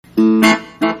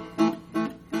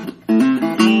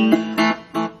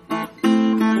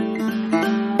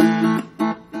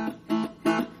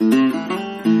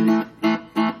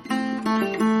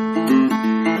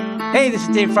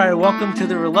Dave Fryer. Welcome to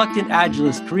The Reluctant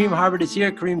Agilist. Kareem Harbert is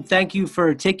here. Kareem, thank you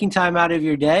for taking time out of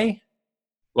your day.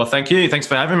 Well, thank you. Thanks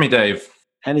for having me, Dave.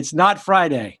 And it's not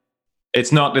Friday.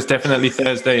 It's not. It's definitely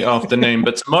Thursday afternoon,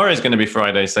 but tomorrow is going to be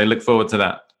Friday, so look forward to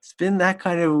that. It's been that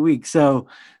kind of a week. So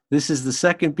this is the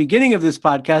second beginning of this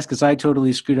podcast because I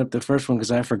totally screwed up the first one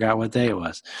because I forgot what day it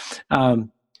was.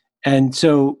 And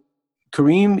so,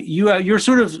 Kareem, you're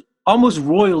sort of almost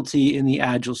royalty in the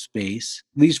Agile space,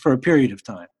 at least for a period of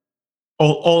time.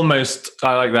 Almost.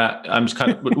 I like that. I'm just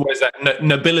kind of, what is that?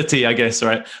 Nobility, I guess,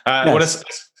 right? Yes.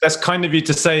 That's kind of you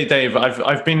to say, Dave.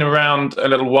 I've been around a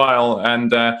little while,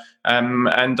 and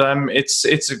it's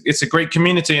a great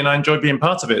community, and I enjoy being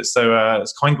part of it. So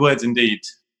it's kind words indeed.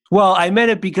 Well, I meant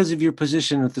it because of your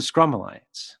position with the Scrum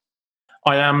Alliance.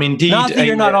 I am indeed. Not that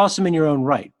you're not awesome in your own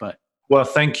right, but. Well,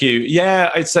 thank you. Yeah,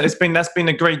 that's been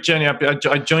a great journey.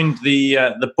 I joined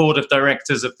the board of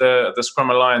directors of the Scrum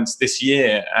Alliance this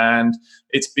year, and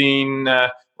it's been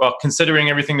well, considering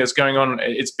everything that's going on,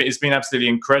 it's been absolutely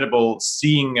incredible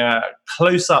seeing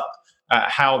close up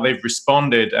how they've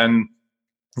responded, and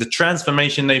the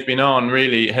transformation they've been on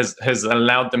really has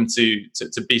allowed them to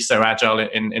be so agile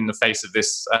in the face of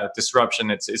this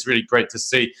disruption. It's really great to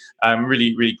see.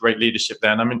 Really, really great leadership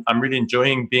there, and I'm really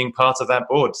enjoying being part of that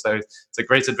board. So it's a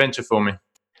great adventure for me.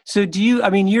 So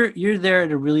you're there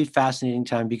at a really fascinating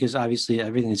time because obviously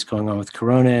everything that's going on with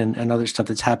Corona and other stuff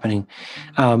that's happening.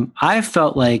 I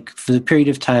felt like for the period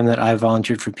of time that I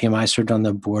volunteered for PMI, I served on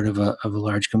the board of a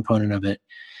large component of it,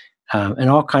 and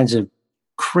all kinds of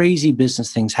crazy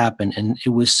business things happen, and it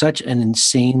was such an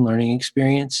insane learning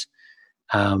experience.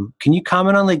 Can you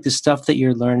comment on like the stuff that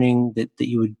you're learning that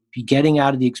you would be getting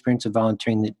out of the experience of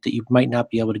volunteering that you might not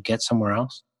be able to get somewhere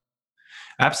else?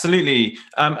 Absolutely.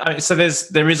 So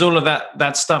there is all of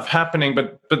that stuff happening,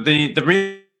 but the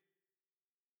real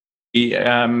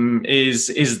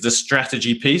is the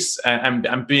strategy piece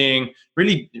and being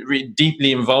really, really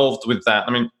deeply involved with that.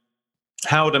 I mean,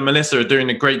 Howard and Melissa are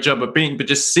doing a great job of but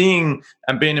just seeing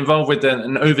and being involved with it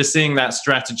and overseeing that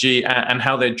strategy and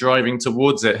how they're driving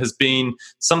towards it has been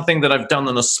something that I've done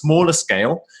on a smaller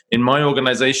scale in my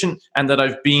organization and that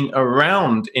I've been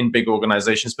around in big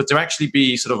organizations. But to actually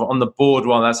be sort of on the board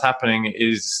while that's happening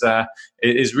is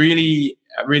really,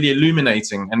 really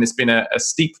illuminating. And it's been a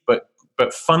steep but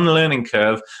fun learning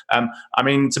curve. I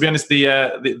mean, to be honest,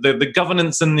 the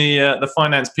governance and the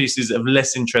finance piece is of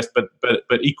less interest, but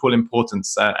equal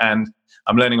importance. And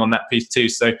I'm learning on that piece too.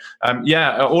 So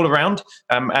all around,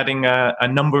 adding a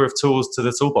number of tools to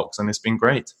the toolbox, and it's been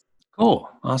great. Cool,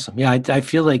 awesome. Yeah, I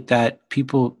feel like that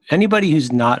anybody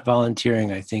who's not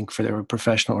volunteering, I think, for their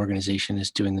professional organization is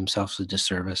doing themselves a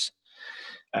disservice.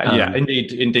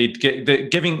 Indeed.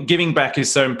 Giving back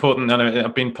is so important. And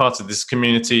I've been part of this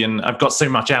community, and I've got so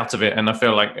much out of it. And I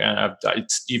feel like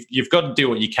you've got to do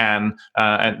what you can.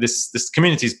 And this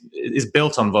community is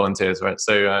built on volunteers, right?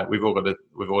 So we've all got to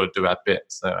do our bit.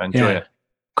 So enjoy it.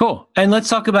 Cool. And let's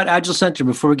talk about Agile Center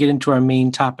before we get into our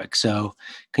main topic. So,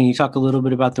 can you talk a little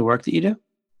bit about the work that you do?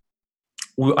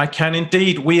 I can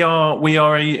indeed. We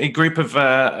are a group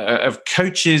of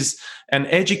coaches and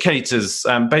educators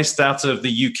based out of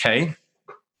the UK.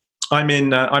 I'm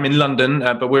in London,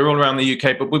 but we're all around the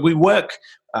UK. But we work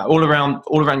all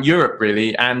around Europe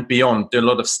really and beyond. Do a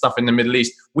lot of stuff in the Middle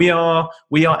East. We are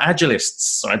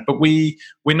agilists, right? But we're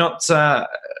not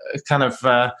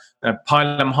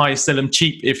pile them high, sell them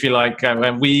cheap, if you like.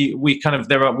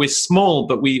 We're small,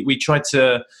 but we try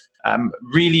to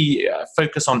really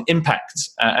focus on impact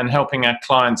and helping our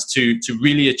clients to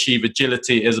really achieve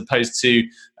agility as opposed to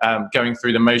going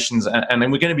through the motions. And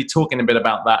then we're going to be talking a bit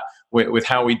about that with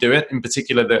how we do it, in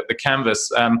particular the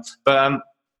Canvas.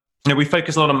 We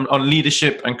focus a lot on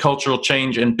leadership and cultural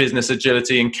change and business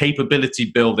agility and capability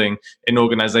building in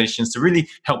organizations to really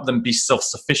help them be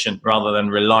self-sufficient rather than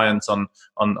reliant on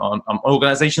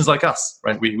organizations like us,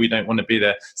 right? We don't want to be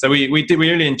there. So we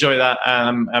really enjoy that.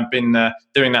 I've been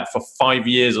doing that for 5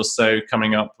 years or so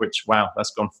coming up, which, wow, that's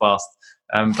gone fast.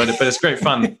 But it's great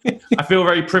fun. I feel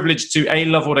very privileged to A,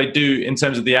 love what I do in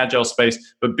terms of the agile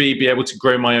space, but B, be able to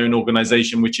grow my own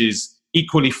organization, which is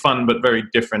equally fun but very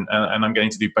different, and I'm going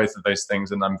to do both of those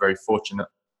things, and I'm very fortunate.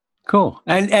 Cool.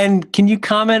 And can you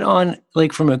comment on,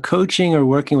 like, from a coaching or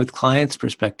working with clients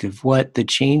perspective, what the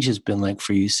change has been like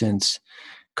for you since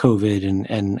COVID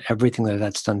and everything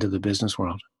that's done to the business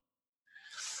world?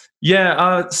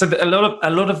 Yeah, so a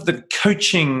lot of the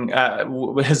coaching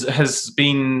has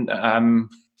been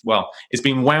it's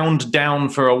been wound down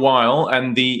for a while,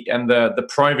 and the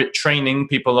private training,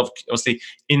 people obviously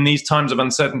in these times of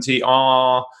uncertainty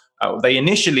are they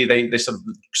sort of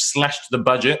slashed the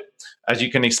budget, as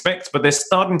you can expect, but they're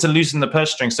starting to loosen the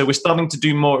purse strings. So we're starting to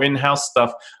do more in-house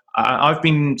stuff. I've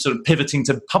been sort of pivoting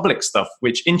to public stuff,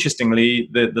 which interestingly,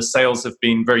 the sales have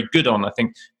been very good on. I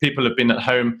think people have been at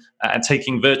home and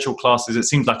taking virtual classes. It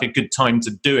seems like a good time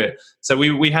to do it. So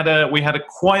we had a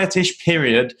quietish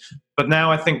period, but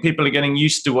now I think people are getting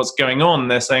used to what's going on.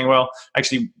 They're saying, well,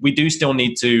 actually, we do still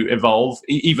need to evolve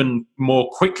even more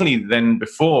quickly than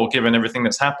before, given everything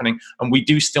that's happening. And we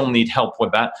do still need help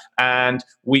with that. And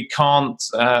we can't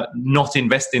not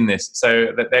invest in this. So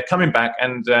that they're coming back,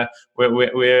 and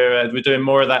we're doing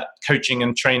more of that coaching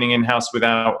and training in-house with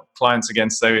our clients again.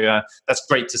 So that's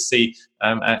great to see.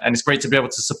 And it's great to be able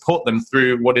to support them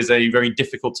through what is a very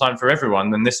difficult time for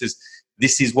everyone. And this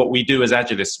is what we do as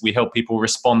Agilists. We help people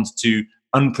respond to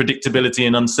unpredictability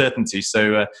and uncertainty.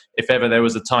 So if ever there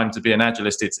was a time to be an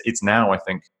Agilist, it's now, I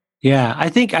think. Yeah, I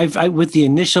think I with the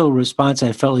initial response,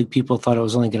 I felt like people thought it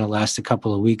was only going to last a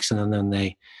couple of weeks, and then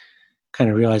they kind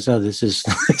of realized, oh, this is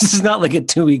this is not like a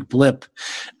 2-week blip.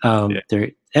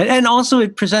 And also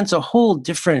it presents a whole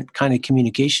different kind of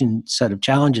communication set of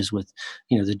challenges with,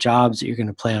 the jobs that you're going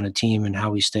to play on a team and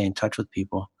how we stay in touch with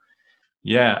people.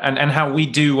 Yeah, and how we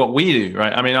do what we do,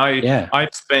 right? I mean,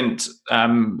 I've spent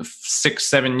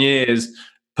 6-7 years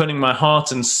putting my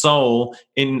heart and soul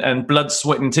in, and blood,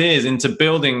 sweat, and tears into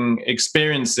building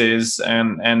experiences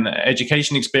and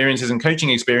education experiences and coaching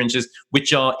experiences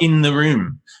which are in the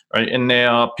room, right? And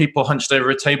there are people hunched over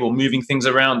a table, moving things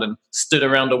around and stood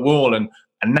around a wall, and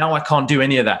now I can't do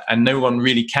any of that, and no one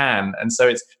really can. And so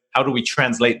it's, how do we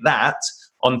translate that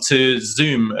onto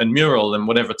Zoom and Mural and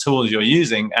whatever tools you're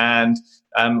using? And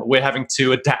we're having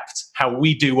to adapt how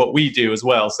we do what we do as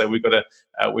well. So we've got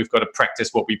to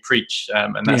practice what we preach,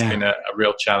 and that's been a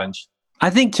real challenge. I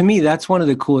think, to me, that's one of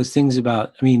the coolest things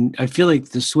about, I feel like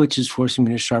the switch is forcing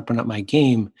me to sharpen up my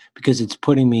game because it's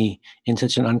putting me in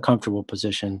such an uncomfortable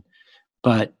position.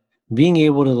 But being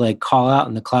able to call out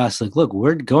in the class, look,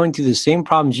 we're going through the same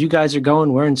problems you guys are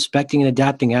going. We're inspecting and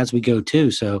adapting as we go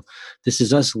too. So this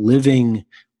is us living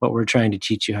what we're trying to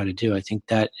teach you how to do. I think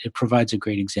that it provides a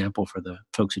great example for the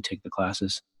folks who take the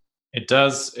classes. It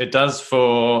does. It does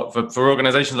for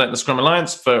organizations like the Scrum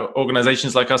Alliance, for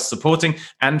organizations like us supporting,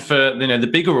 and for the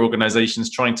bigger organizations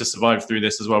trying to survive through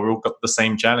this as well. We've all got the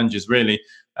same challenges, really,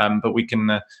 but we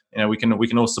can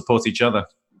all support each other.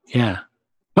 Yeah.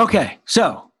 Okay.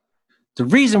 So the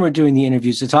reason we're doing the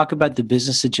interview is to talk about the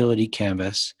Business Agility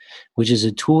Canvas, which is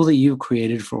a tool that you've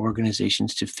created for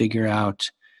organizations to figure out.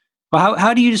 Well,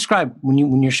 how do you describe when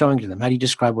you're showing to them? How do you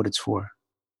describe what it's for?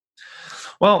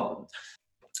 Well,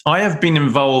 I have been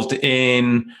involved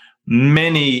in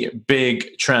many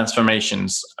big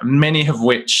transformations, many of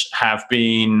which have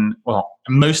been,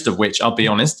 most of which, I'll be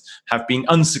honest, have been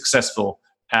unsuccessful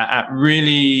at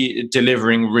really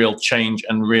delivering real change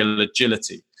and real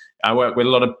agility. I work with a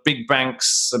lot of big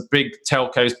banks, big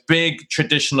telcos, big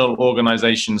traditional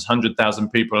organizations, 100,000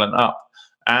 people and up.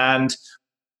 And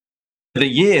the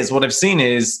years, what I've seen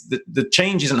is that the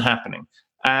change isn't happening.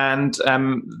 And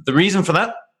the reason for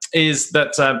that is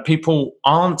that people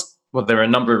aren't, there are a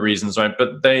number of reasons, right?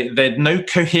 But there's no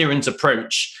coherent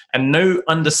approach and no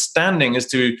understanding as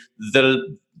to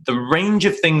the range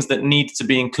of things that need to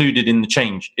be included in the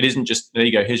change. It isn't just, there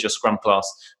you go, here's your Scrum class.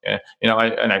 I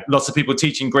know lots of people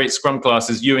teaching great Scrum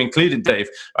classes, you included, Dave,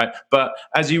 right? But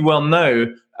as you well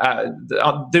know,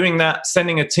 doing that,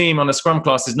 sending a team on a Scrum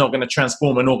class is not going to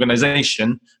transform an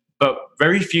organization, but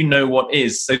very few know what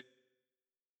is. So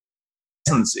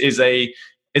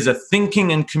is a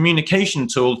thinking and communication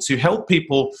tool to help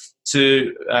people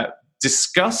to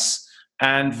discuss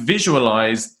and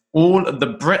visualize all of the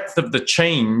breadth of the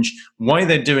change, why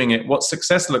they're doing it, what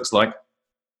success looks like,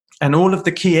 and all of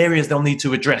the key areas they'll need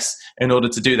to address in order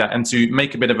to do that and to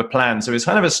make a bit of a plan. So it's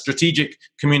kind of a strategic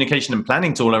communication and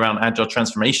planning tool around agile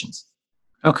transformations.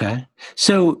 Okay.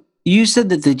 So you said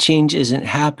that the change isn't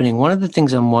happening. One of the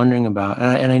things I'm wondering about,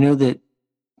 and I know that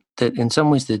in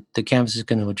some ways the Canvas is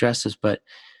going to address this, but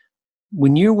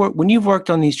when you've worked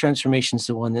on these transformations,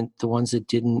 the ones that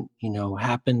didn't,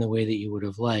 happen the way that you would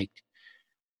have liked,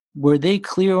 were they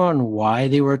clear on why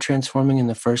they were transforming in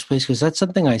the first place? Because that's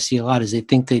something I see a lot, is they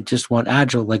think they just want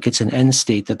agile, like it's an end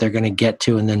state that they're going to get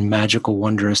to, and then magical,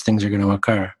 wondrous things are going to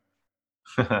occur.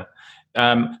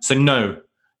 So no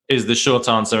is the short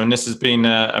answer, and this has been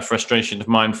a frustration of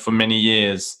mine for many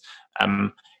years.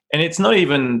 And it's not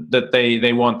even that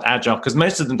they want agile, because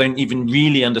most of them don't even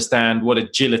really understand what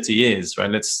agility is,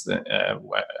 right? Let's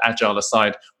agile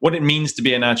aside, what it means to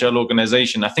be an agile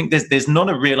organization. I think there's not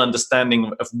a real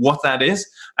understanding of what that is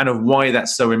and of why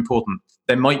that's so important.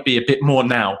 there might be a bit more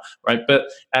now, right? But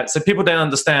so people don't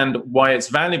understand why it's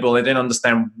valuable. They don't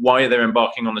understand why they're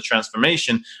embarking on the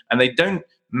transformation, and they don't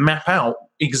map out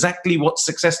exactly what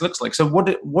success looks like. So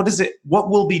what is it? What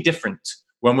will be different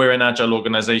when we're an agile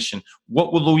organization?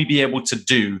 What will we be able to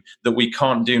do that we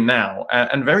can't do now?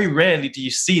 And very rarely do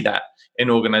you see that in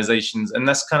organizations, and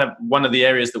that's kind of one of the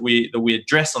areas that we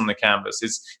address on the canvas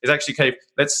is actually, okay,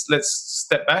 let's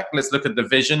step back, let's look at the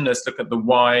vision, let's look at the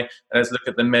why, and let's look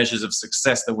at the measures of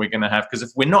success that we're going to have. Because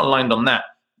if we're not aligned on that,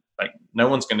 like, no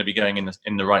one's going to be going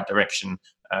in the right direction,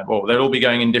 or they'll all be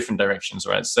going in different directions,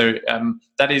 right? So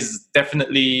that is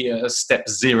definitely step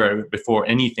zero before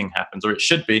anything happens, or it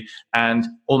should be, and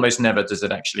almost never does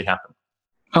it actually happen.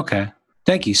 Okay,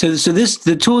 thank you. So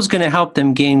the tool is going to help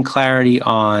them gain clarity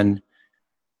on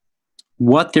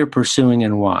what they're pursuing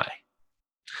and why.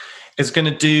 It's going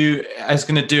to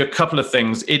do a couple of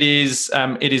things. It is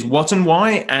what and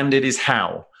why, and it is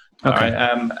how. Okay.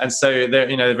 Right? And so there,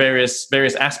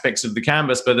 various aspects of the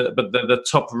canvas, but the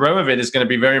top row of it is going to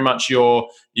be very much your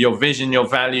vision, your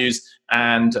values,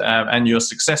 and your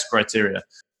success criteria.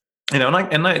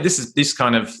 This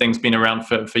kind of thing's been around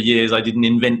for years. I didn't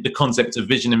invent the concept of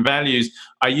vision and values.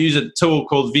 I use a tool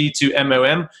called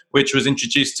V2MOM, which was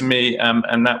introduced to me,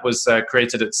 and that was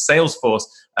created at Salesforce.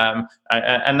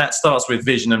 And that starts with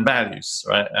vision and values,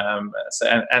 right?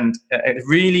 And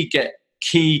really get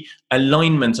key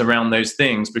alignment around those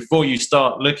things before you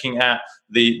start looking at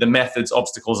the methods,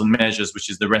 obstacles, and measures, which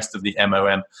is the rest of the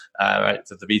MOM, right?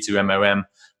 So the V2MOM.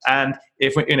 And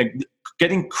if we're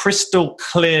getting crystal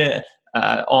clear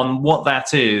on what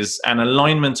that is and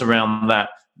alignment around that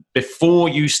before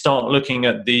you start looking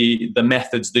at the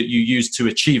methods that you use to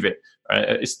achieve it.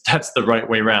 Right? That's the right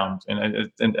way around.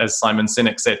 And as Simon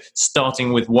Sinek said,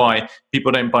 starting with why.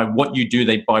 People don't buy what you do,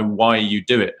 they buy why you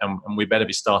do it. And we better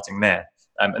be starting there.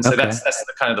 And so that's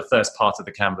the kind of the first part of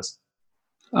the canvas.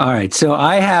 All right. So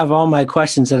I have all my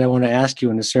questions that I want to ask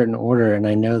you in a certain order. And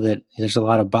I know that there's a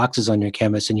lot of boxes on your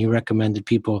canvas, and you recommend that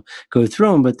people go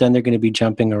through them, but then they're going to be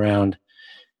jumping around.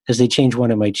 As they change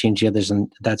one, it might change the others.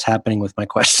 And that's happening with my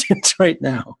questions right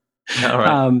now. All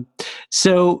right.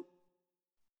 So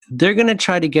they're going to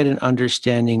try to get an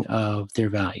understanding of their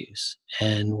values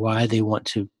and why they want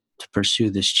to pursue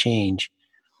this change.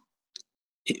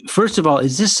 First of all,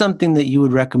 is this something that you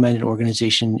would recommend an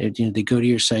organization? They go to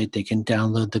your site, they can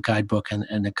download the guidebook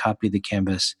and a copy of the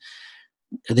canvas.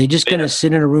 Are they just going to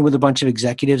sit in a room with a bunch of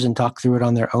executives and talk through it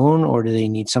on their own, or do they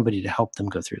need somebody to help them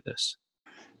go through this?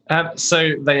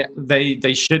 So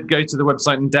they should go to the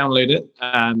website and download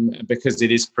it because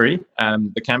it is free.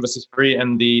 The canvas is free,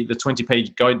 and the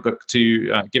 20-page guidebook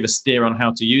to give a steer on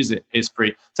how to use it is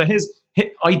free. So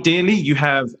ideally, you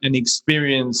have an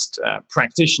experienced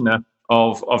practitioner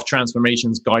of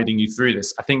transformations guiding you through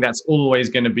this. I think that's always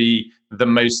going to be the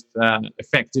most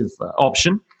effective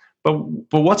option. But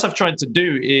what I've tried to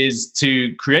do is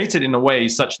to create it in a way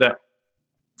such that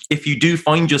if you do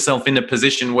find yourself in a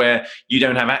position where you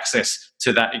don't have access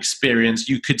to that experience,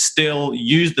 you could still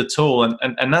use the tool.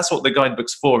 And that's what the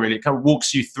guidebook's for, really. It kind of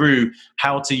walks you through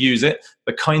how to use it,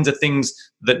 the kinds of things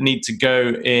that need to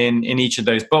go in each of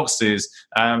those boxes.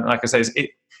 Like I say,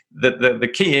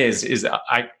 the key is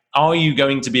are you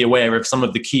going to be aware of some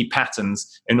of the key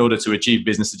patterns in order to achieve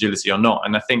business agility or not?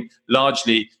 And I think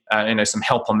largely, some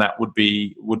help on that would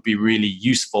be really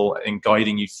useful in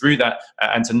guiding you through that,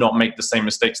 and to not make the same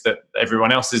mistakes that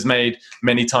everyone else has made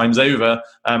many times over,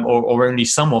 or only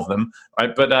some of them,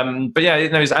 right? But yeah,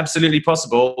 it's absolutely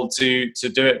possible to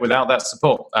do it without that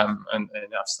support. And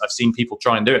I've seen people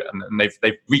try and do it, and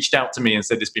they've reached out to me and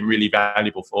said it's been really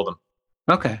valuable for them.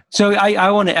 Okay. So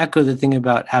I want to echo the thing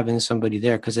about having somebody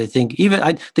there, because I think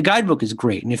the guidebook is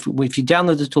great. And if you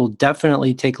download the tool,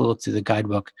 definitely take a look through the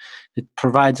guidebook. It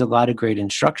provides a lot of great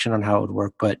instruction on how it would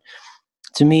work. But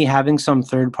to me, having some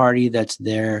third party that's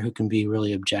there who can be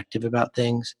really objective about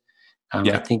things,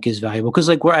 I think is valuable. Because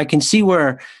where I can see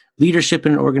where leadership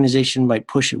in an organization might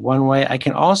push it one way, I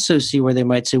can also see where they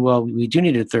might say, well, we do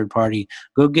need a third party.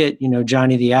 Go get,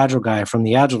 Johnny, the Agile guy from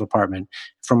the Agile department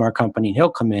from our company, and he'll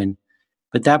come in.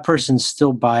 But that person's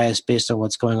still biased based on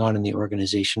what's going on in the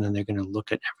organization, and they're going to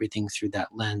look at everything through that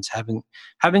lens.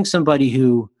 Having somebody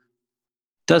who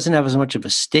doesn't have as much of a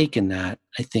stake in that,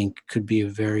 I think, could be a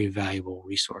very valuable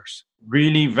resource.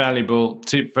 Really valuable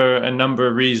for a number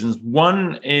of reasons.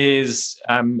 One is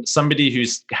somebody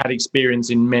who's had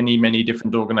experience in many, many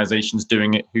different organizations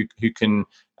doing it, who can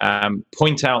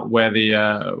point out where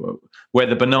where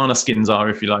the banana skins are,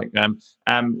 if you like.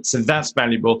 So that's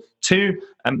valuable. Two,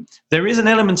 there is an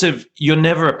element of you're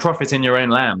never a prophet in your own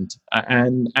land.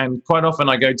 And quite often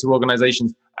I go to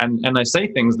organizations and I say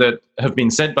things that have been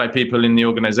said by people in the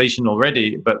organization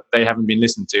already, but they haven't been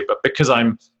listened to. But because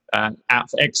I'm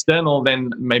external,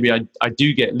 then maybe I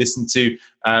do get listened to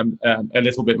a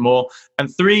little bit more.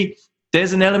 And three,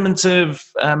 there's an element of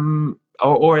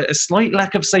or a slight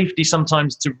lack of safety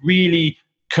sometimes to really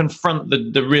confront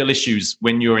the real issues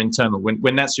when you're internal,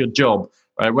 when that's your job.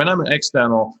 Right? When I'm an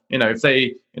external, if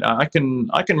they, I can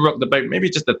rock the boat maybe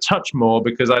just a touch more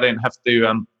because I don't have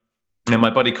to.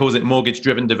 My buddy calls it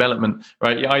mortgage-driven development,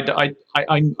 right?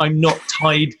 I'm not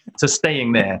tied to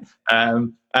staying there,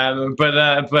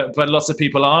 but lots of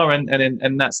people are,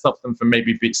 and that stops them from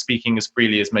maybe speaking as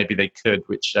freely as maybe they could,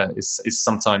 which is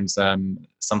sometimes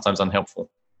unhelpful.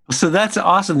 So that's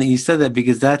awesome that you said that,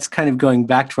 because that's kind of going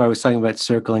back to where I was talking about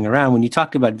circling around. When you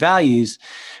talked about values,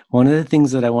 one of the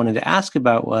things that I wanted to ask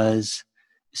about was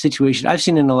a situation I've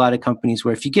seen in a lot of companies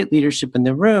where if you get leadership in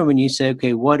the room and you say,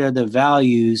 okay, what are the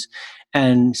values?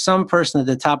 And some person at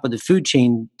the top of the food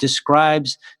chain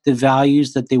describes the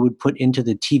values that they would put into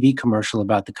the TV commercial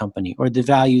about the company, or the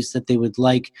values that they would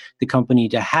like the company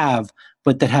to have,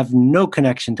 but that have no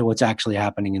connection to what's actually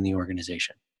happening in the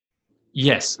organization.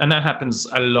 Yes, and that happens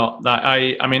a lot.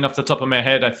 I mean, off the top of my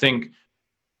head, I think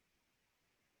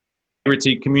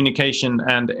integrity, communication,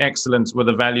 and excellence were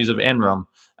the values of Enron.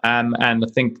 And I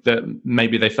think that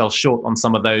maybe they fell short on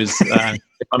some of those, if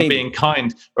I'm being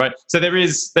kind, right? So there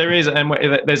is, and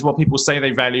there's what people say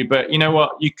they value, but you know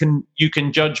what? You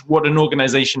can judge what an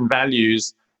organization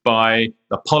values by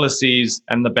the policies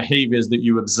and the behaviors that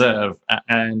you observe,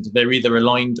 and they're either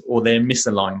aligned or they're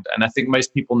misaligned. And I think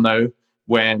most people know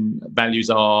when values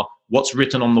are what's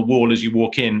written on the wall as you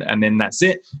walk in, and then that's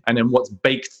it, and then what's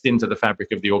baked into the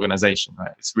fabric of the organization.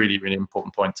 Right? It's really, really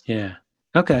important point. Yeah.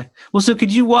 Okay. Well, so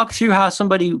could you walk through how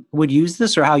somebody would use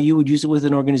this, or how you would use it with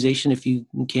an organization if you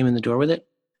came in the door with it?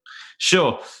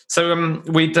 Sure. So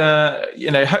we'd,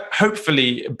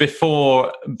 hopefully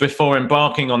before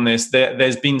embarking on this,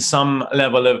 there's been some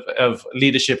level of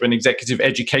leadership and executive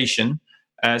education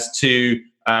as to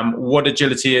what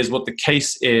agility is, what the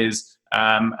case is.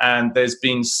 And there's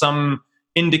been some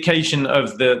indication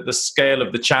of the scale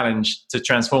of the challenge to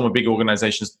transform a big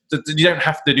organization. You don't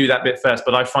have to do that bit first,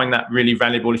 but I find that really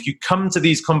valuable. If you come to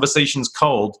these conversations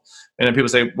cold, and people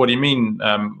say, what do you mean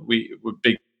we're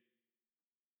big?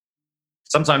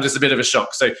 Sometimes it's a bit of a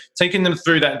shock. So taking them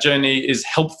through that journey is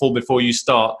helpful before you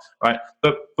start, right?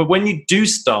 But when you do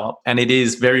start, and it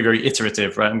is very, very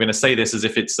iterative, right? I'm going to say this as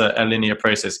if it's a linear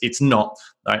process. It's not,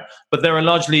 right? But there are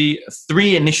largely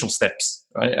 3 initial steps,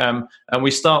 right? And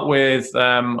we start with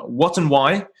what and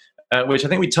why, which I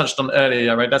think we touched on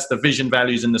earlier, right? That's the vision,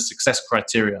 values, and the success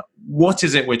criteria. What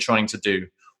is it we're trying to do?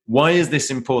 Why is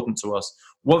this important to us?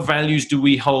 What values do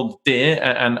we hold dear,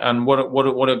 and what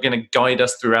are going to guide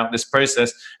us throughout this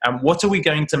process? And what are we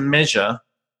going to measure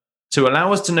to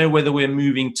allow us to know whether we're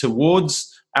moving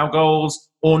towards our goals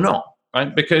or not,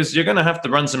 right? Because you're going to have to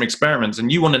run some experiments,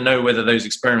 and you want to know whether those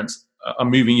experiments are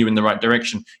moving you in the right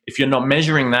direction. If you're not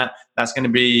measuring that, that's going to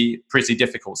be pretty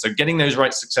difficult. So getting those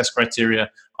right success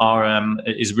criteria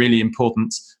is really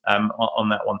important on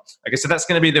that one. Okay, so that's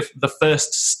going to be the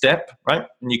first step, right?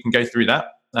 And you can go through that.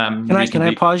 Can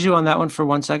I pause you on that one for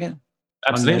 1 second?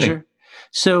 Absolutely.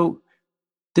 So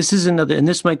this is another, and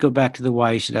this might go back to the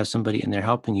why you should have somebody in there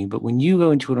helping you. But when you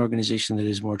go into an organization that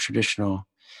is more traditional,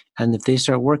 and if they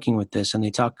start working with this and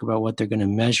they talk about what they're going to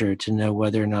measure to know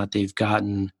whether or not they've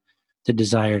gotten the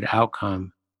desired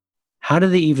outcome, how do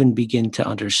they even begin to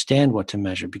understand what to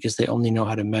measure? Because they only know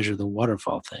how to measure the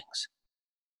waterfall things.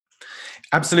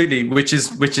 Absolutely, which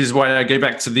is why I go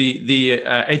back to the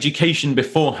education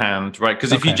beforehand, right?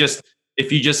 Because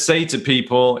if you just say to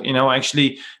people,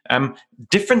 actually,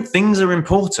 different things are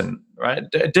important, right?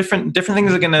 Different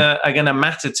things are gonna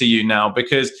matter to you now,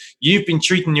 because you've been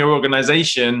treating your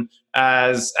organization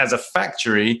as a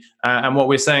factory, and what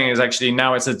we're saying is actually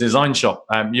now it's a design shop.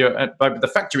 But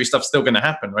the factory stuff's still going to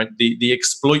happen, right? The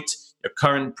exploit your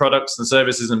current products and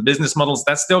services and business models,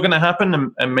 that's still going to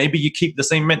happen, and maybe you keep the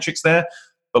same metrics there.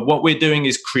 But what we're doing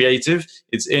is creative,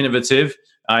 it's innovative,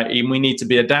 and we need to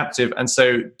be adaptive. And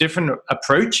so different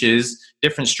approaches,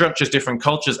 different structures, different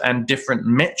cultures, and different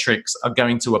metrics are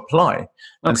going to apply. Okay.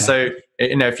 And so,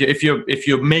 if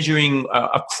you're measuring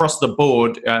across the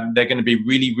board, they're going to be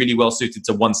really, really well suited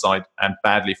to one side and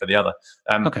badly for the other.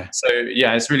 So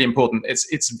yeah, it's really important.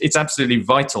 It's absolutely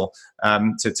vital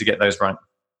to get those right.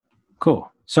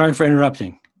 Cool. Sorry for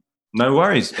interrupting. No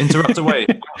worries. Interrupt away.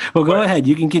 Well, go ahead.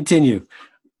 You can continue.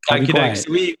 Okay,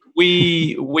 so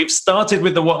we've started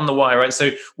with the what and the why, right?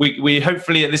 So we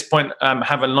hopefully at this point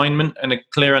have alignment and a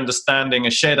clear understanding,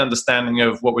 a shared understanding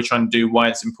of what we're trying to do, why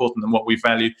it's important and what we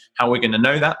value, how we're going to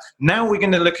know that. Now we're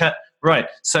going to look at, right,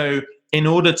 so in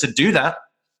order to do that,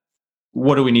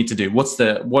 what do we need to do?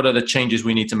 What are the changes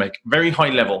we need to make? Very high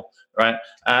level, right?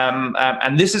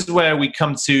 And this is where we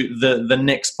come to the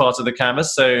next part of the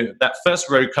canvas. So that first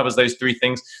row covers those three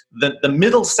things. The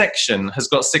middle section has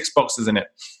got 6 boxes in it.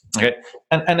 Okay,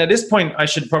 and at this point, I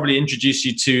should probably introduce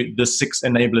you to the 6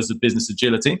 enablers of business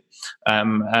agility,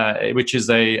 which is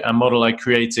a model I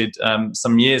created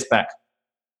some years back.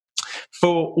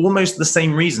 For almost the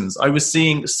same reasons. I was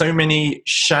seeing so many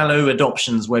shallow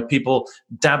adoptions where people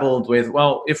dabbled with,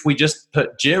 well, if we just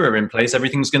put Jira in place,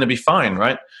 everything's going to be fine,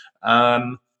 right?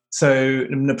 So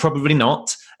probably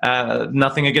not.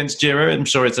 Nothing against Jira. I'm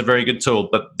sure it's a very good tool,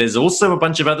 but there's also a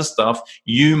bunch of other stuff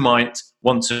you might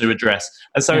want to address.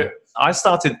 And so I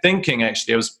started thinking,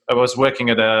 actually, I was working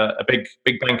at a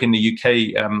big bank in the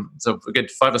UK, so a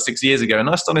good 5 or 6 years ago. And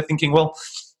I started thinking, well,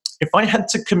 if I had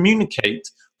to communicate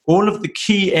all of the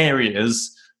key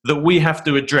areas that we have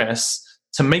to address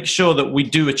to make sure that we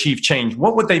do achieve change,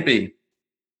 what would they be?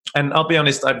 And I'll be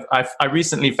honest, I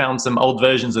recently found some old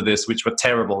versions of this which were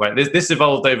terrible. Right, this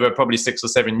evolved over probably 6 or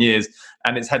 7 years,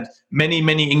 and it's had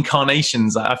many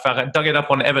incarnations. I dug it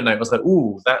up on Evernote. I was like,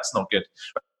 ooh, that's not good.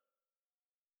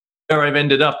 Where I've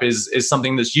ended up is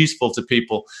something that's useful to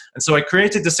people, and so I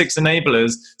created the 6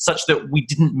 enablers such that we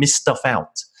didn't miss stuff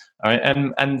out. All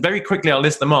right, and very quickly I'll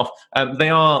list them off. They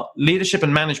are leadership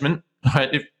and management.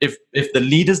 Right, if the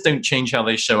leaders don't change how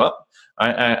they show up,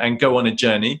 right, and go on a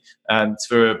journey, and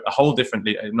for a whole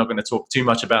differently, I'm not going to talk too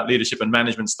much about leadership and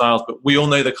management styles, but we all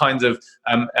know the kinds of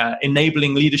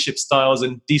enabling leadership styles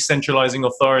and decentralizing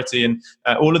authority and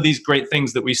all of these great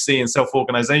things that we see in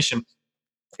self-organization.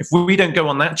 If we don't go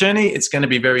on that journey, it's going to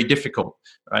be very difficult,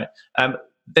 right?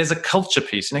 There's a culture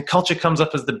piece, and culture comes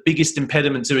up as the biggest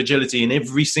impediment to agility in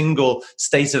every single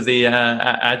state of the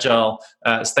agile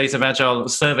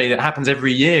survey that happens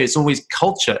every year. It's always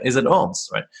culture is at odds,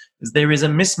 right? There is a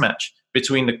mismatch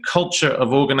between the culture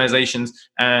of organizations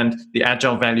and the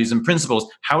agile values and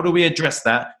principles. How do we address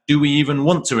that? Do we even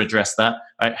want to address that?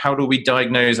 Right? How do we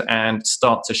diagnose and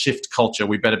start to shift culture?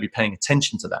 We better be paying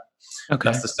attention to that. Okay.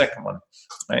 That's the second one,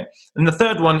 right? And the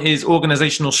third one is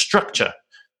organizational structure.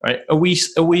 Right? Are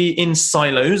we in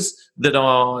silos that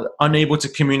are unable to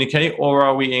communicate, or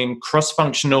are we in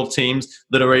cross-functional teams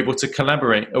that are able to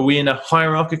collaborate? Are we in a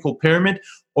hierarchical pyramid,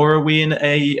 or are we in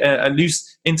a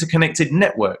loose interconnected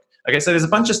network? Okay, so there's a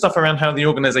bunch of stuff around how the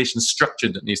organization is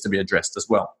structured that needs to be addressed as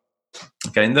well.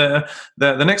 Okay, and the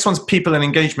next one's people and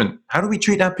engagement. How do we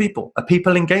treat our people? Are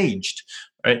people engaged?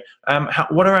 Right?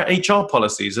 What are our HR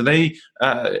policies? Are they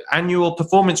annual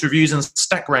performance reviews and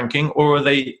stack ranking, or are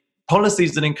they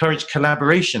policies that encourage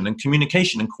collaboration and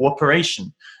communication and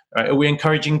cooperation? Right? Are we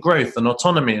encouraging growth and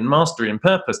autonomy and mastery and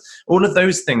purpose? All of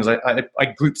those things I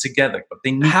group together. But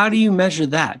they need. How do you measure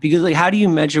that? Because how do you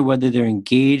measure whether they're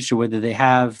engaged or whether they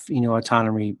have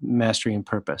autonomy, mastery, and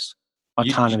purpose?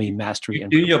 Autonomy, mastery, and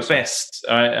do purpose. Your best.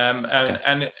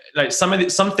 And like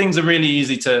some things are really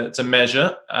easy to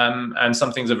measure, and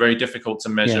some things are very difficult to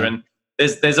measure. Yeah. And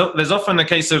there's often a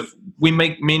case of we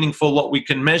make meaningful what we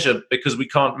can measure because we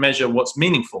can't measure what's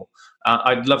meaningful.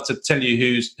 I'd love to tell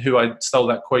you who I stole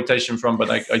that quotation from,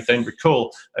 but I don't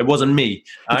recall. It wasn't me.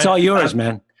 It's all yours,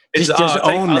 man. Just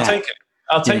own that.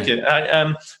 I'll take it.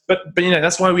 But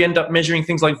that's why we end up measuring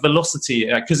things like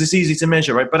velocity, because it's easy to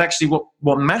measure, right? But actually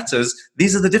what matters,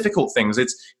 these are the difficult things.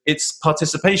 It's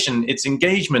participation, it's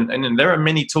engagement. And there are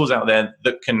many tools out there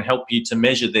that can help you to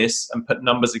measure this and put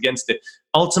numbers against it.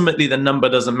 Ultimately, the number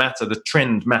doesn't matter. The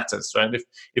trend matters, right?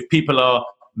 If people are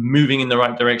moving in the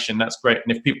right direction, that's great.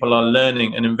 And if people are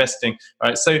learning and investing,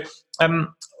 right? So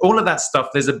all of that stuff,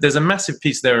 there's a massive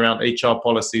piece there around HR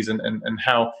policies and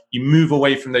how you move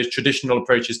away from those traditional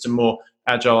approaches to more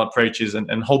agile approaches,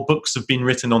 and whole books have been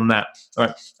written on that.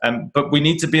 Right? But we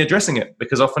need to be addressing it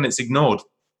because often it's ignored.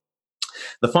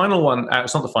 The final one,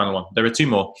 it's not the final one, there are 2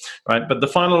 more, right? But the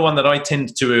final one that I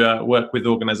tend to work with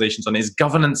organizations on is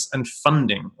governance and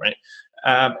funding, right?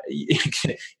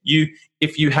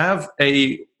 If you have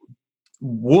a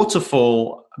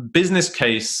waterfall business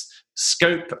case,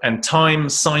 scope and time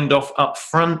signed off up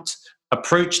front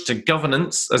approach to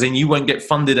governance, as in you won't get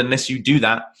funded unless you do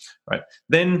that, right?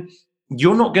 Then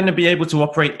you're not going to be able to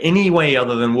operate any way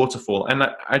other than waterfall. And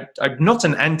I'm not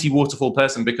an anti-waterfall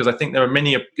person, because I think there are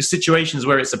many situations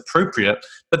where it's appropriate,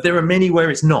 but there are many where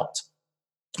it's not.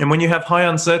 And when you have high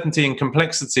uncertainty and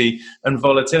complexity and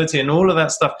volatility and all of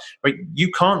that stuff, right,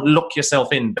 you can't lock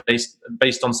yourself in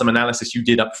based on some analysis you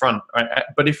did up front. Right?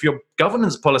 But if your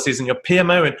governance policies and your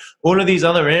PMO and all of these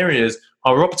other areas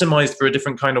are optimized for a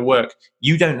different kind of work,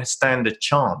 you don't stand a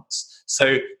chance.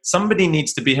 So somebody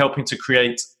needs to be helping to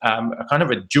create a kind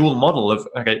of a dual model of,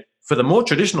 okay, for the more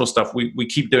traditional stuff, we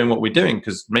keep doing what we're doing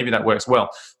because maybe that works well.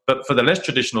 But for the less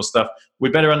traditional stuff, we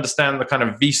better understand the kind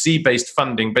of VC-based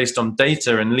funding based on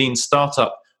data and lean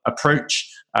startup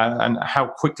approach and how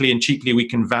quickly and cheaply we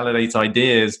can validate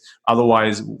ideas.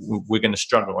 Otherwise, we're going to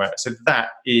struggle. Right? So that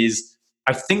is,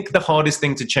 I think, the hardest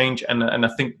thing to change, and I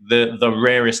think the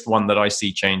rarest one that I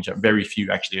see change. Very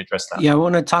few actually address that. Yeah, I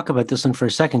want to talk about this one for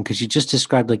a second because you just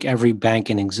described like every bank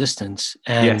in existence.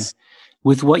 And yes.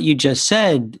 With what you just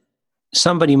said,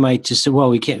 somebody might just say, well,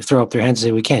 we can't throw up their hands and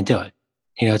say, we can't do it.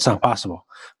 It's not possible.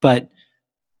 But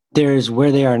there's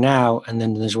where they are now, and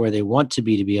then there's where they want to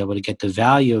be able to get the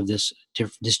value of this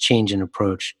change in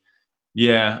approach.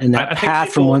 Yeah. And that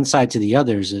path from one side to the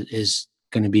other is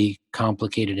going to be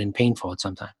complicated and painful at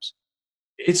sometimes.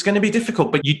 It's going to be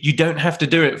difficult, but you don't have to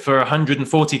do it for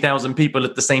 140,000 people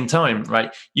at the same time,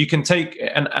 right? You can take,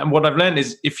 and what I've learned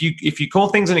is if you call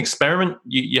things an experiment,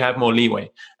 you have more leeway.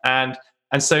 And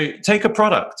so take a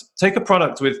product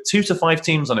with 2 to 5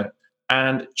 teams on it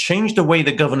and change the way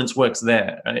the governance works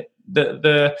there. Right?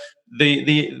 The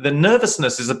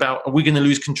nervousness is about, are we going to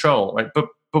lose control? Right?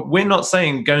 But we're not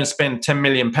saying go and spend £10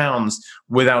 million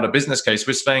without a business case.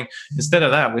 We're saying, instead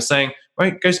of that, we're saying,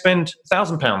 right, go spend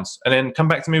 £1,000 and then come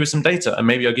back to me with some data, and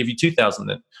maybe I'll give you 2,000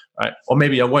 then, right? Or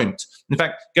maybe I won't. In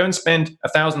fact, go and spend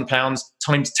 £1,000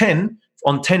 times 10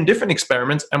 on 10 different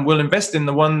experiments, and we'll invest in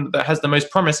the one that has the most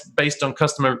promise based on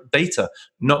customer data,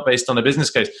 not based on a business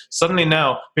case. Suddenly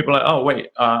now people are like, oh, wait,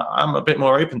 I'm a bit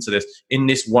more open to this in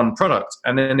this one product.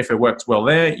 And then if it works well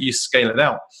there, you scale it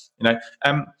out.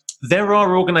 There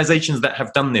are organizations that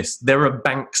have done this. There are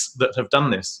banks that have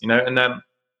done this, and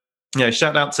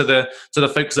shout out to the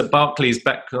folks at Barclays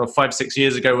back 5-6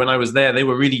 years ago when I was there. They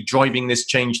were really driving this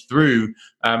change through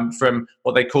from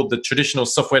what they called the traditional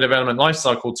software development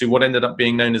lifecycle to what ended up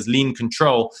being known as lean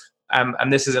control.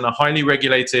 And this is in a highly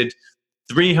regulated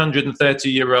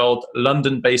 330-year-old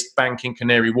London-based bank in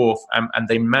Canary Wharf, and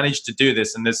they managed to do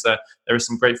this. And there are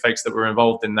some great folks that were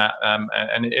involved in that,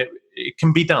 and it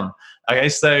can be done. Okay,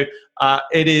 so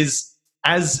it is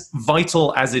as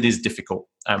vital as it is difficult.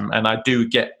 And I do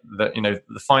get that,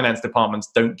 the finance departments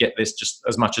don't get this just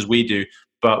as much as we do,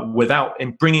 but without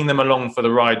bringing them along for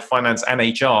the ride, finance and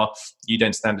HR, you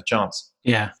don't stand a chance.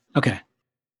 Yeah. Okay.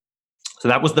 So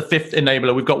that was the 5th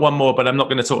enabler. We've got one more, but I'm not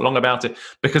going to talk long about it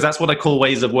because that's what I call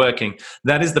ways of working.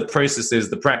 That is the processes,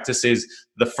 the practices,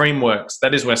 the frameworks.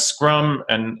 That is where Scrum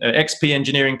and XP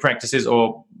engineering practices,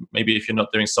 or maybe if you're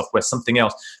not doing software, something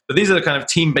else. But these are the kind of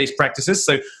team-based practices.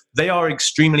 So they are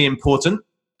extremely important.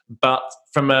 But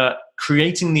from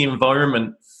creating the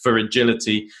environment for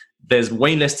agility, there's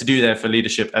way less to do there for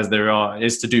leadership as there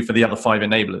is to do for the other 5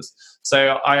 enablers.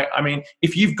 So, I mean,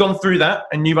 if you've gone through that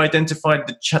and you've identified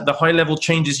the high-level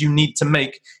changes you need to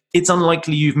make, it's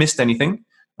unlikely you've missed anything,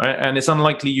 right? And it's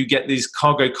unlikely you get these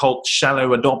cargo cult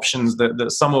shallow adoptions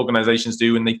that some organizations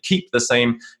do, and they keep the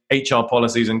same HR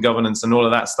policies and governance and all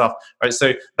of that stuff, right?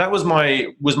 So that was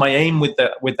my aim with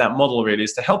that model, really,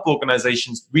 is to help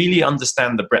organizations really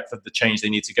understand the breadth of the change they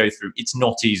need to go through. It's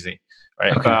not easy,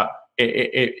 right? Okay. But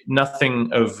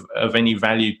nothing of any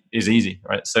value is easy,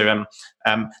 right? So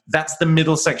that's the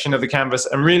middle section of the canvas.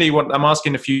 And really what I'm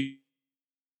asking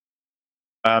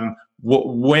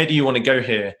where do you want to go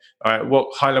here? All right,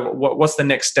 what high level? What's the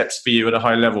next steps for you at a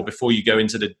high level before you go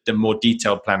into the more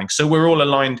detailed planning? So we're all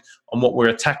aligned on what we're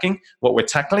attacking, what we're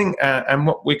tackling, and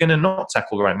what we're going to not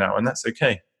tackle right now, and that's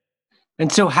okay.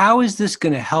 And so how is this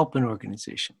going to help an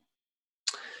organization?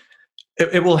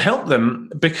 It will help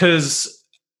them because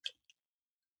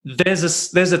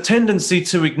there's a tendency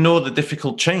to ignore the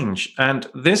difficult change, and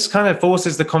this kind of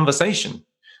forces the conversation.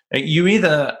 You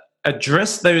either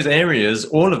address those areas,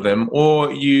 all of them,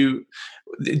 or you're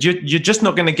just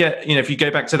not going to get, if you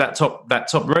go back to that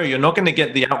top row, you're not going to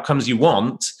get the outcomes you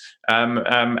want and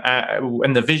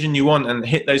the vision you want and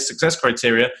hit those success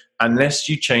criteria unless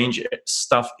you change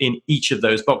stuff in each of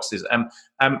those boxes.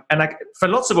 For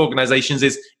lots of organizations,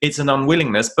 it's an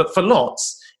unwillingness, but for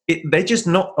lots, they're just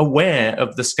not aware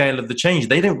of the scale of the change.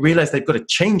 They don't realize they've got to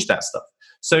change that stuff.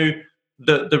 So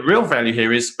the real value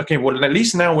here is, okay, well, at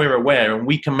least now we're aware and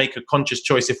we can make a conscious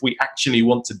choice if we actually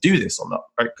want to do this or not,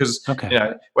 right? Because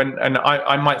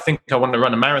I might think I want to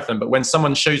run a marathon, but when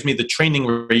someone shows me the training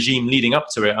regime leading up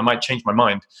to it, I might change my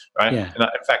mind, right? Yeah. And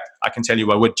in fact, I can tell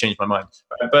you I would change my mind.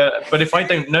 Right? But if I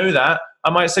don't know that, I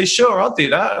might say, sure, I'll do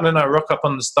that. And then I rock up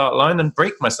on the start line and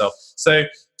break myself. So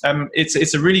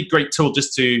it's a really great tool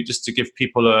just to give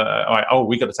people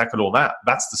we got to tackle all that.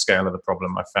 That's the scale of the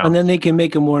problem I found. And then they can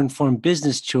make a more informed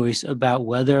business choice about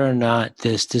whether or not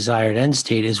this desired end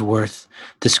state is worth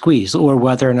the squeeze, or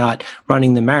whether or not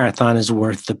running the marathon is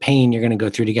worth the pain you're going to go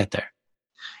through to get there.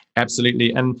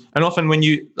 Absolutely. And often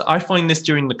I find this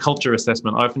during the culture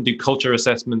assessment. I often do culture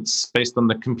assessments based on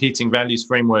the competing values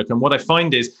framework. And what I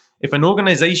find is, if an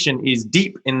organization is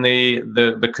deep in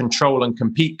the control and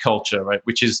compete culture, right,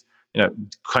 which is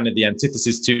kind of the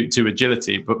antithesis to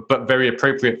agility, but very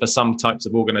appropriate for some types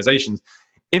of organizations,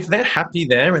 if they're happy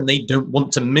there and they don't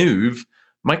want to move,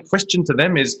 my question to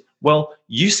them is, well,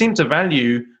 you seem to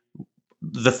value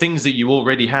the things that you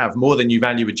already have more than you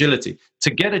value agility.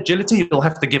 To get agility, you'll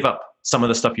have to give up some of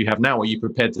the stuff you have now. Are you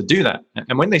prepared to do that?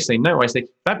 And when they say no, I say,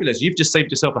 fabulous, you've just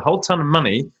saved yourself a whole ton of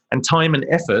money and time and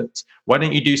effort. Why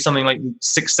don't you do something like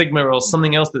Six Sigma or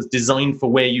something else that's designed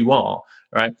for where you are,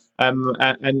 right?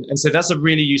 And so that's a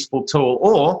really useful tool.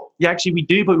 Or, yeah, actually we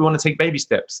do, but we want to take baby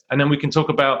steps. And then we can talk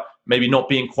about maybe not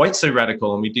being quite so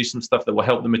radical, and we do some stuff that will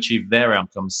help them achieve their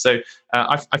outcomes. So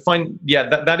I find,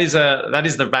 that is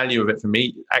the value of it for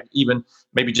me, even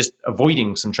maybe just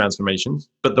avoiding some transformations.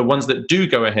 But the ones that do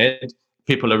go ahead,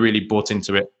 people are really bought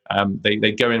into it.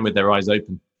 They go in with their eyes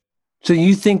open. So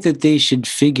you think that they should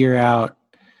figure out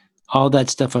all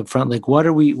that stuff up front? Like, what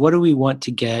do we want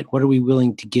to get? What are we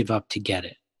willing to give up to get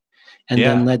it? And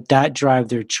then let that drive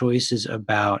their choices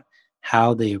about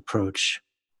how they approach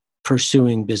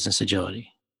pursuing business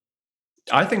agility.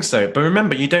 I think so. But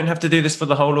remember, you don't have to do this for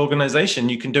the whole organization.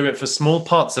 You can do it for small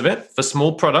parts of it, for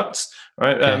small products,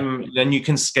 right? Okay. Then you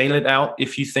can scale it out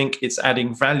if you think it's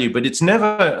adding value. But it's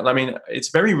never, it's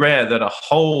very rare that a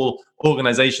whole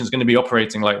organization is going to be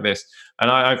operating like this.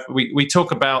 And we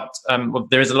talk about,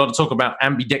 there is a lot of talk about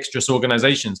ambidextrous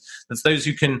organizations. That's those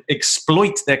who can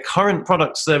exploit their current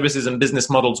products, services, and business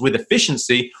models with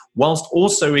efficiency, whilst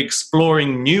also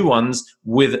exploring new ones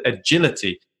with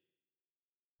agility.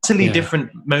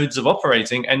 Different modes of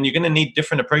operating, and you're going to need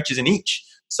different approaches in each.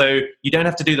 So you don't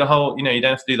have to do the whole, you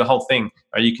don't have to do the whole thing.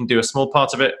 Or you can do a small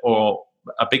part of it or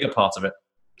a bigger part of it.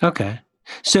 Okay.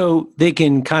 So they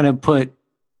can kind of put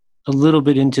a little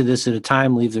bit into this at a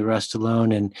time, leave the rest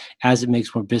alone, and as it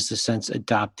makes more business sense,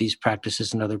 adopt these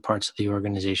practices in other parts of the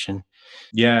organization.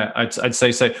 Yeah, I'd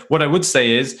say so. What I would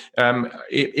say is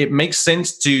it makes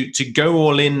sense to go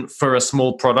all in for a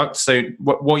small product. So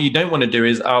what you don't want to do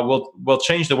is we'll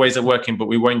change the ways of working, but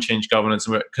we won't change governance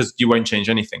because you won't change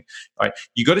anything. Right?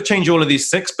 You got to change all of these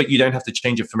 6, but you don't have to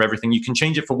change it for everything. You can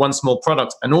change it for one small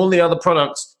product, and all the other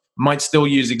products might still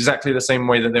use exactly the same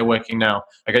way that they're working now.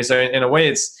 Okay, so in a way,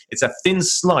 it's a thin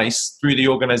slice through the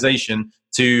organization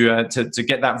to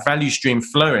get that value stream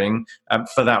flowing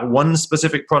for that one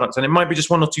specific product, and it might be just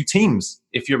 1 or 2 teams.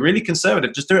 If you're really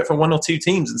conservative, just do it for 1 or 2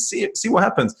 teams and see what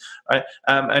happens. Right?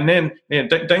 And then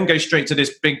don't go straight to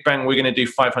this big bang. We're going to do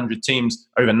 500 teams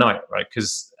overnight, right?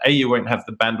 Because A, you won't have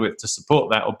the bandwidth to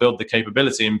support that or build the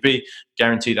capability, and B,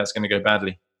 guarantee that's going to go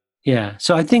badly. Yeah.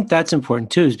 So I think that's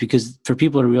important too, is because for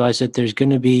people to realize that there's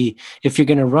going to be, if you're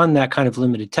going to run that kind of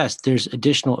limited test, there's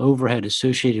additional overhead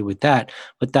associated with that,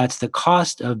 but that's the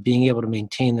cost of being able to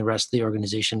maintain the rest of the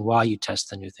organization while you test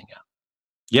the new thing out.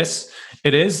 Yes,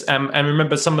 it is. And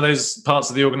remember, some of those parts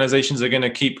of the organizations are going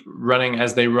to keep running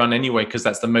as they run anyway, because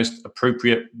that's the most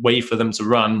appropriate way for them to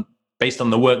run based on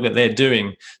the work that they're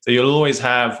doing. So you'll always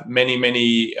have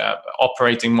many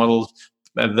operating models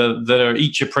that are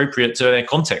each appropriate to their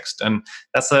context, and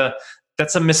that's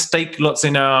a mistake lots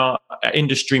in our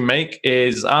industry make.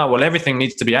 Is everything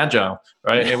needs to be agile,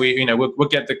 right? And we'll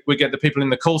get the people in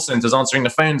the call centers answering the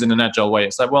phones in an agile way.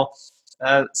 It's like,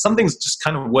 some things just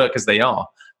kind of work as they are,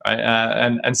 right?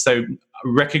 And so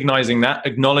recognizing that,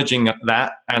 acknowledging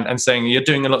that, and saying you're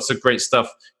doing lots of great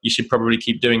stuff, you should probably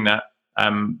keep doing that.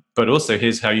 But also,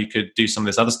 here's how you could do some of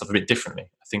this other stuff a bit differently,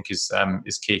 I think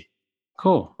is key.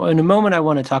 Cool. Well, in a moment, I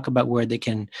want to talk about where they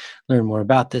can learn more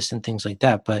about this and things like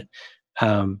that. But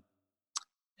do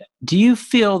you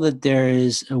feel that there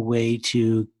is a way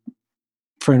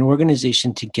for an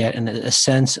organization to get a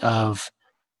sense of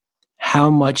how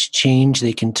much change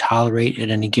they can tolerate at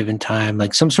any given time,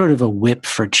 like some sort of a whip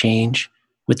for change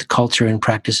with the culture and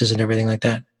practices and everything like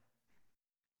that?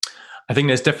 I think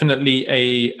there's definitely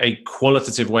a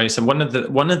qualitative way. So one of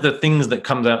the things that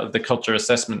comes out of the culture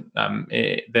assessment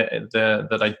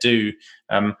that I do,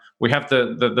 we have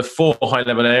the 4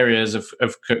 high-level areas of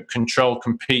control,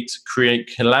 compete,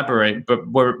 create, collaborate. But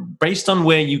based on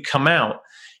where you come out,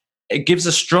 it gives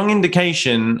a strong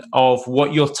indication of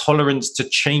what your tolerance to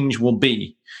change will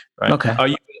be. Right?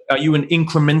 Okay. Are you an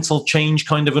incremental change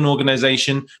kind of an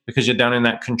organization because you're down in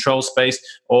that control space?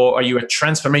 Or are you a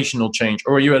transformational change?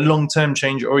 Or are you a long-term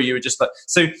change? Or are you just like,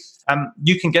 so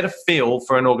you can get a feel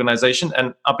for an organization.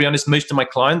 And I'll be honest, most of my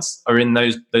clients are in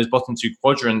those bottom two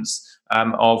quadrants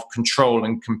of control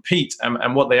and compete.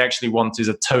 And what they actually want is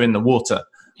a toe in the water.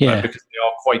 Yeah. Because they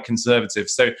are quite conservative.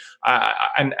 So,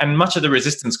 and much of the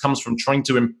resistance comes from trying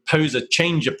to impose a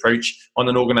change approach on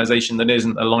an organization that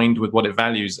isn't aligned with what it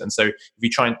values. And so, if you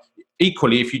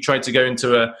try to go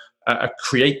into a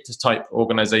create type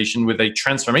organization with a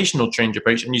transformational change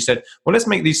approach, and you said, well, let's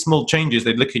make these small changes,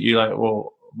 they'd look at you like,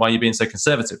 well, why are you being so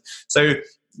conservative? So,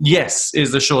 yes,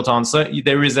 is the short answer.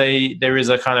 There is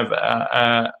a kind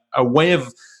of a way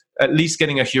of at least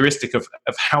getting a heuristic of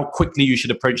how quickly you should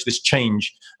approach this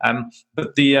change.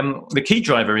 But the key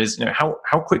driver is,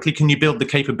 how quickly can you build the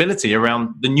capability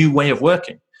around the new way of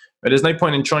working? But there's no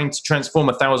point in trying to transform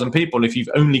 1,000 people if you've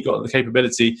only got the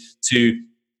capability to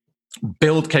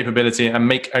build capability and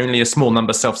make only a small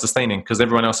number self-sustaining, because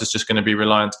everyone else is just going to be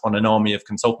reliant on an army of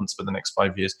consultants for the next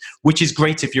 5 years, which is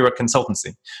great if you're a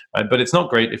consultancy, right? But it's not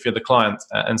great if you're the client.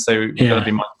 And so you've got to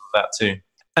be mindful of that too.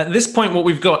 At this point, what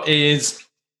we've got is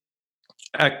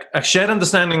a shared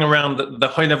understanding around the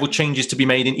high-level changes to be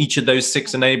made in each of those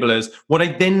 6 enablers. What I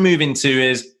then move into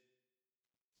is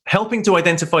helping to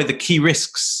identify the key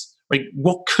risks. Right?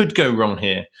 What could go wrong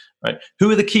here? Right?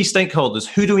 Who are the key stakeholders?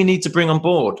 Who do we need to bring on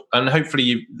board? And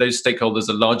hopefully those stakeholders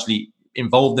are largely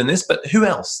involved in this, but who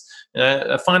else?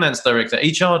 A finance director,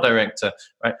 HR director,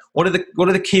 right? What are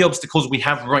the key obstacles we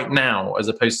have right now, as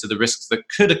opposed to the risks that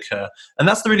could occur? And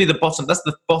that's really the bottom. That's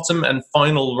the bottom and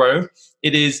final row.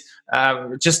 It is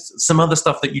just some other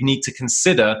stuff that you need to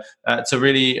consider to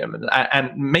really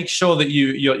and make sure that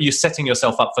you're setting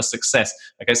yourself up for success.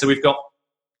 Okay, so we've got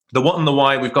the what and the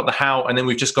why, we've got the how, and then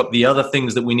we've just got the other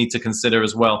things that we need to consider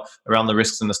as well around the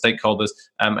risks and the stakeholders,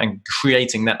 and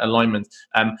creating that alignment.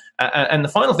 And the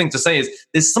final thing to say is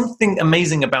there's something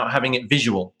amazing about having it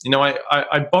visual.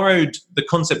 I borrowed the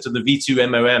concept of the V2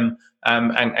 MOM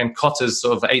and Kotter's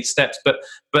sort of 8 steps, but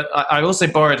I also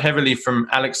borrowed heavily from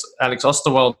Alex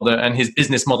Osterwalder and his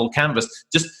business model canvas.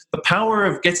 Just the power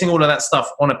of getting all of that stuff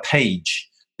on a page.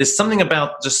 There's something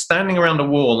about just standing around a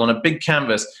wall on a big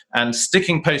canvas and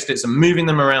sticking Post-its and moving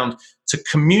them around to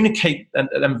communicate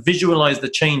and visualize the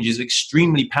change is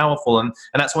extremely powerful. And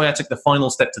that's why I took the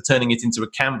final step to turning it into a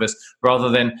canvas rather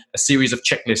than a series of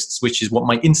checklists, which is what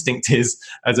my instinct is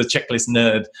as a checklist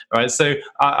nerd. Right. So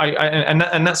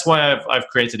and that's why I've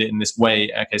created it in this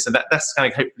way. Okay. So that's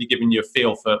kind of hopefully giving you a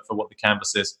feel for what the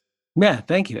canvas is. Yeah.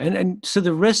 Thank you. And so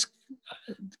the risk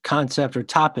concept or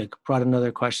topic brought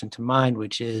another question to mind,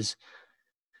 which is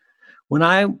when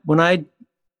I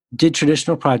did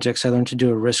traditional projects, I learned to do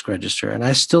a risk register, and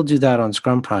I still do that on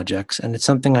Scrum projects. And it's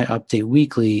something I update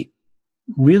weekly,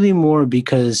 really more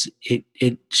because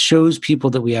it shows people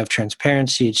that we have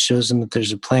transparency. It shows them that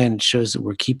there's a plan. It shows that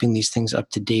we're keeping these things up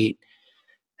to date.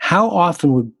 How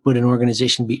often would an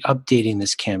organization be updating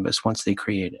this canvas once they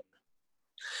create it?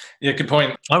 Yeah, good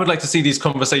point. I would like to see these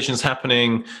conversations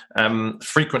happening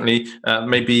frequently,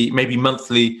 maybe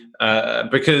monthly,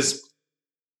 because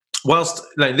whilst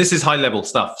this is high level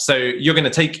stuff, so you're going to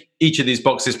take each of these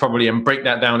boxes probably and break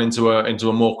that down into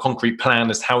a more concrete plan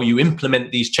as how you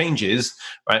implement these changes,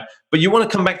 right? But you want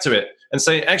to come back to it and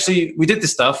say, actually, we did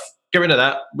this stuff. Get rid of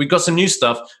that. We got some new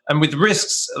stuff, and with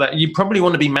risks, you probably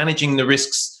want to be managing the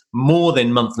risks more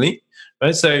than monthly.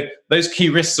 Right? So those key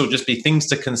risks will just be things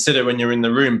to consider when you're in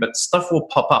the room, but stuff will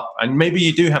pop up, and maybe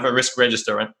you do have a risk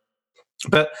register, right?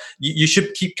 But you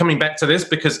should keep coming back to this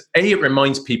because A, it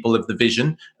reminds people of the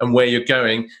vision and where you're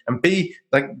going, and B,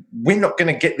 we're not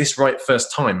going to get this right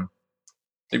first time.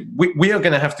 We are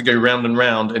going to have to go round and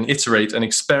round and iterate and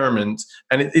experiment,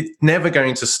 and it's never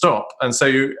going to stop. And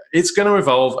so it's going to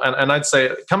evolve. And I'd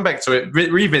say come back to it,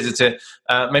 revisit it,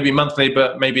 maybe monthly,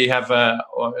 but maybe have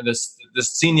the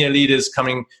senior leaders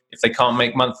coming if they can't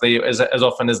make monthly as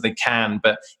often as they can.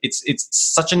 But it's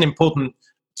such an important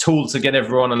tool to get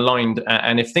everyone aligned.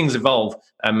 And if things evolve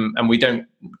and we don't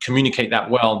communicate that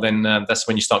well, then that's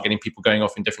when you start getting people going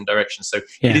off in different directions. So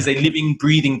It is a living,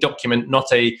 breathing document, not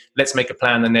a let's make a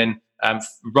plan and then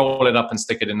roll it up and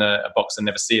stick it in a box and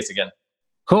never see it again.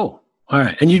 Cool. All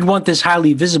right. And you'd want this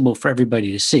highly visible for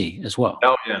everybody to see as well.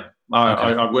 Oh, yeah.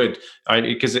 I would.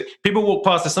 Because people walk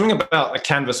past, there's something about a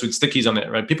canvas with stickies on it,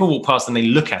 right? People walk past and they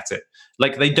look at it.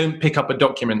 Like they don't pick up a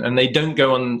document and they don't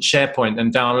go on SharePoint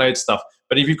and download stuff.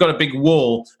 But if you've got a big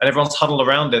wall and everyone's huddled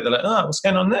around it, they're like, oh, what's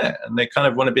going on there? And they kind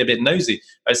of want to be a bit nosy.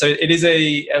 So it is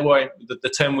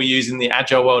the term we use in the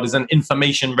agile world is an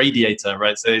information radiator,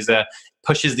 right? So it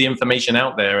pushes the information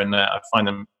out there, and I find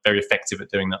them very effective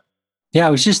at doing that. Yeah, I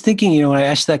was just thinking, when I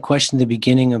asked that question at the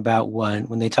beginning about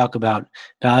when they talk about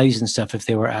values and stuff, if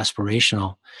they were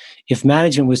aspirational, if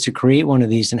management was to create one of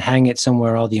these and hang it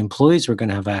somewhere all the employees were going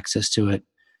to have access to it,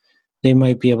 they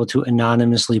might be able to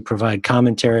anonymously provide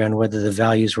commentary on whether the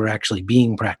values were actually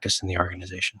being practiced in the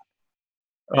organization.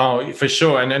 Oh, for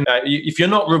sure. And if you're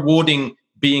not rewarding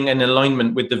being in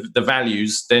alignment with the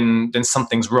values, then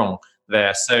something's wrong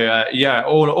there. So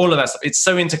all of that stuff, it's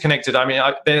so interconnected. I mean,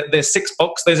 there's 6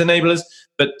 boxes, there's enablers,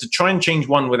 but to try and change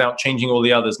one without changing all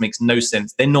the others makes no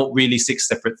sense. They're not really 6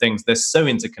 separate things. They're so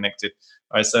interconnected.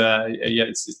 All right, so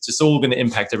it's just all going to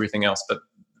impact everything else. But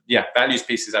yeah, values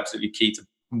piece is absolutely key to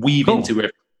weave into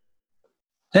it.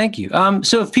 Thank you.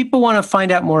 So if people want to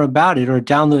find out more about it or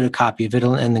download a copy of it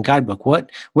and the guidebook,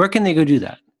 where can they go do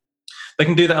that? They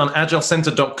can do that on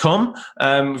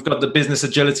agilecenter.com. We've got the Business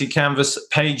Agility Canvas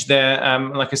page there.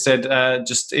 Like I said,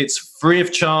 it's free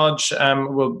of charge.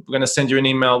 We're going to send you an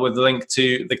email with a link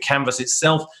to the canvas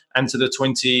itself and to the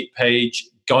 20-page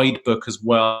guidebook as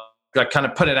well. I kind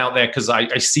of put it out there because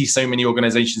I see so many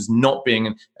organizations not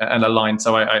being aligned.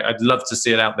 So I'd love to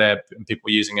see it out there and people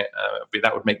using it.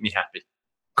 That would make me happy.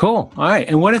 Cool. All right.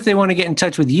 And what if they want to get in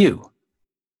touch with you?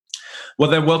 Well,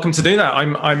 they're welcome to do that.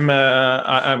 I'm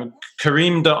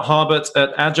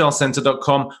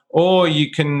kareem.harbert@agilecenter.com, or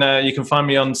you can find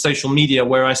me on social media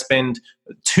where I spend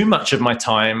too much of my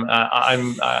time. So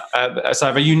I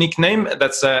have a unique name.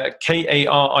 That's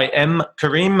Karim,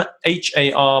 Kareem,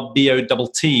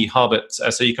 Harbott. Harbert.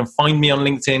 So you can find me on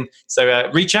LinkedIn. So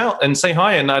reach out and say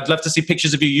hi, and I'd love to see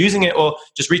pictures of you using it, or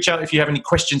just reach out if you have any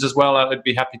questions as well. I'd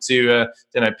be happy to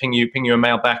ping you a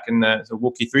mail back and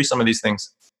walk you through some of these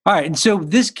things. All right. And so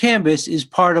this canvas is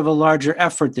part of a larger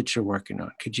effort that you're working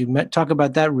on. Could you talk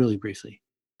about that really briefly?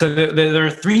 So there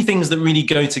are 3 things that really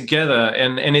go together,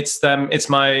 and it's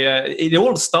my it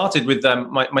all started with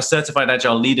my certified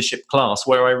agile leadership class,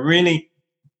 where I really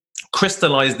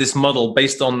crystallized this model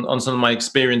based on some of my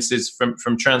experiences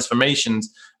from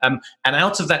transformations, and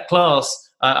out of that class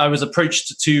I was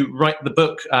approached to write the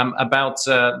book about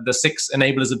the 6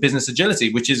 enablers of business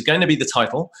agility, which is going to be the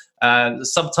title. The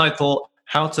subtitle: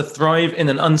 How to Thrive in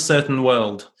an Uncertain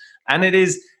World. And it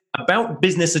is about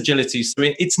business agility. So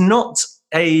it's not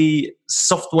a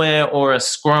software or a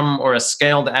Scrum or a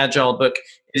scaled agile book.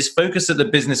 It is focused at the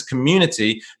business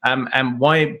community and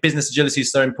why business agility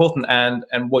is so important and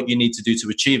what you need to do to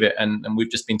achieve it. And we've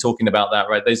just been talking about that,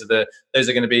 right? Those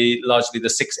are going to be largely the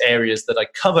 6 areas that I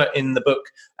cover in the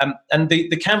book. And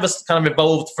the canvas kind of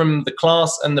evolved from the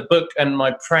class and the book and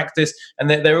my practice, and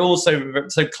they're all so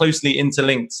closely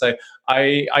interlinked. So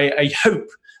I hope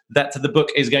that the book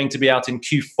is going to be out in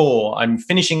Q4. I'm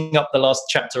finishing up the last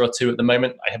chapter or 2 at the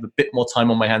moment. I have a bit more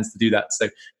time on my hands to do that, so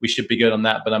we should be good on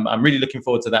that. But I'm really looking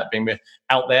forward to that being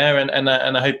out there, and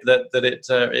I hope that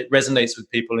it resonates with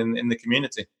people in the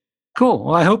community. Cool.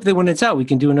 Well, I hope that when it's out, we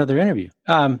can do another interview.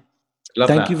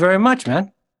 Thank you very much,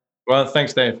 man. Well,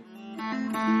 thanks, Dave.